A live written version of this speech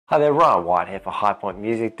Hi there, Ryan White here for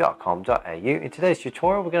highpointmusic.com.au. In today's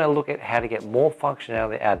tutorial, we're going to look at how to get more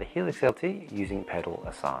functionality out of the Helix LT using pedal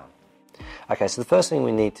assign. Okay, so the first thing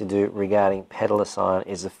we need to do regarding pedal assign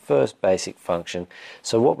is the first basic function.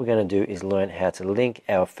 So what we're going to do is learn how to link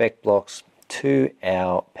our effect blocks to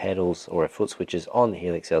our pedals or our foot switches on the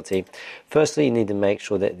Helix LT. Firstly, you need to make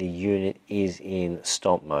sure that the unit is in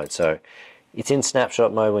stomp mode. So it's in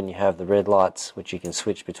snapshot mode when you have the red lights, which you can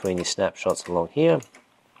switch between your snapshots along here.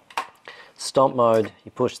 Stomp mode, you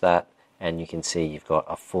push that and you can see you've got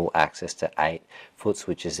a full access to 8 foot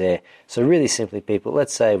switches there. So really simply, people,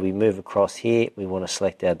 let's say we move across here, we want to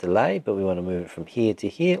select our delay, but we want to move it from here to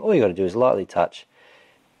here. All you got to do is lightly touch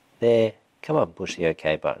there, come up and push the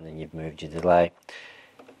OK button and you've moved your delay.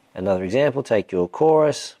 Another example, take your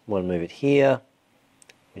chorus, want to move it here,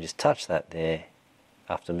 we just touch that there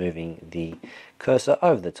after moving the cursor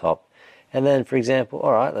over the top. And then for example,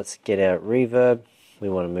 alright, let's get our reverb. We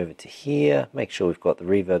want to move it to here, make sure we've got the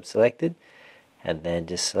reverb selected, and then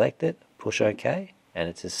just select it, push OK, and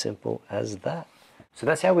it's as simple as that. So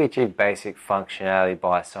that's how we achieve basic functionality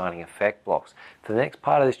by assigning effect blocks. For the next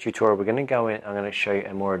part of this tutorial, we're going to go in, I'm going to show you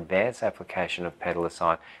a more advanced application of pedal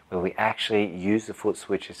assign, where we actually use the foot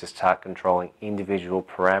switches to start controlling individual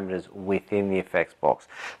parameters within the effects box.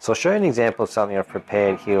 So I'll show you an example of something I've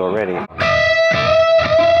prepared here already.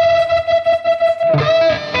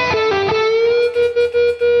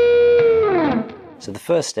 So the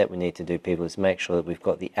first step we need to do, people, is make sure that we've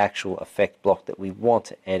got the actual effect block that we want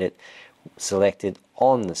to edit selected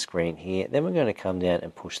on the screen here. Then we're going to come down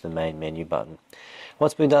and push the main menu button.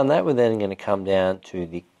 Once we've done that, we're then going to come down to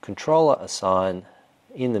the controller assign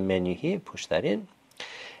in the menu here, push that in,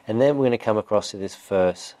 and then we're going to come across to this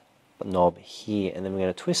first knob here, and then we're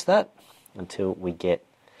going to twist that until we get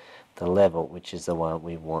the level, which is the one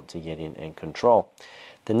we want to get in and control.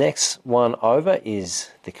 The next one over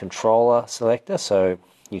is the controller selector, so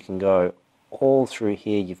you can go all through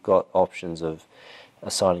here. You've got options of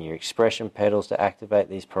assigning your expression pedals to activate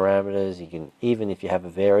these parameters. You can, even if you have a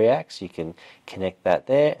variax, you can connect that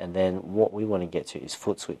there, and then what we want to get to is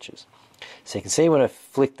foot switches. So you can see when I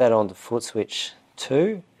flick that onto foot switch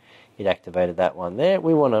 2, it activated that one there.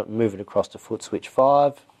 We want to move it across to foot switch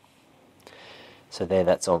 5. So there,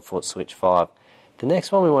 that's on foot switch 5. The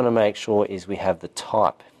next one we want to make sure is we have the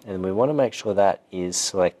type, and we want to make sure that is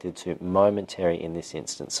selected to momentary in this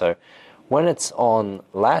instance. So when it's on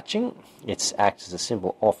latching, it acts as a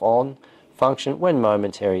simple off-on function. When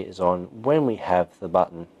momentary is on, when we have the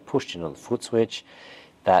button pushed in on the foot switch,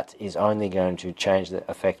 that is only going to change the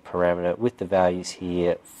effect parameter with the values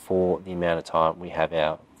here for the amount of time we have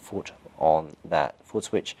our foot on that foot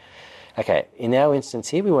switch. Okay, in our instance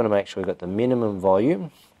here, we want to make sure we've got the minimum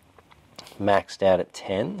volume maxed out at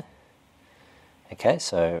 10. Okay,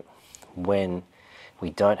 so when we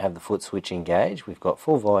don't have the foot switch engaged, we've got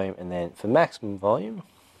full volume, and then for maximum volume,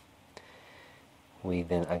 we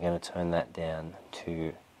then are going to turn that down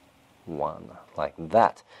to 1, like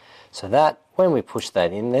that. So that, when we push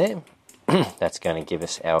that in there, that's going to give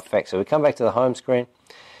us our effect. So we come back to the home screen,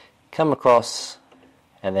 come across,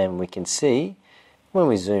 and then we can see, when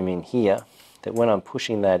we zoom in here, that when I'm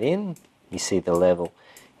pushing that in, you see the level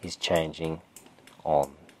is changing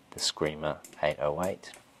on the Screamer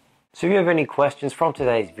 808. So if you have any questions from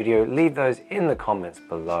today's video, leave those in the comments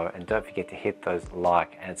below, and don't forget to hit those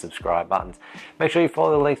like and subscribe buttons. Make sure you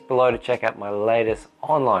follow the links below to check out my latest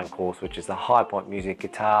online course, which is the High Point Music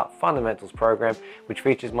Guitar Fundamentals program, which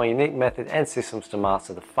features my unique method and systems to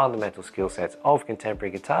master the fundamental skill sets of contemporary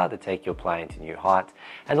guitar to take your playing to new heights.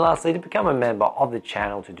 And lastly, to become a member of the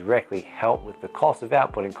channel to directly help with the cost of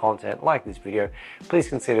outputting content like this video, please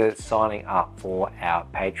consider signing up for our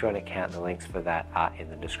Patreon account. The links for that are in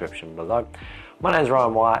the description below. My name is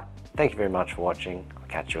Ryan White. Thank you very much for watching. I'll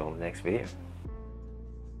catch you on the next video.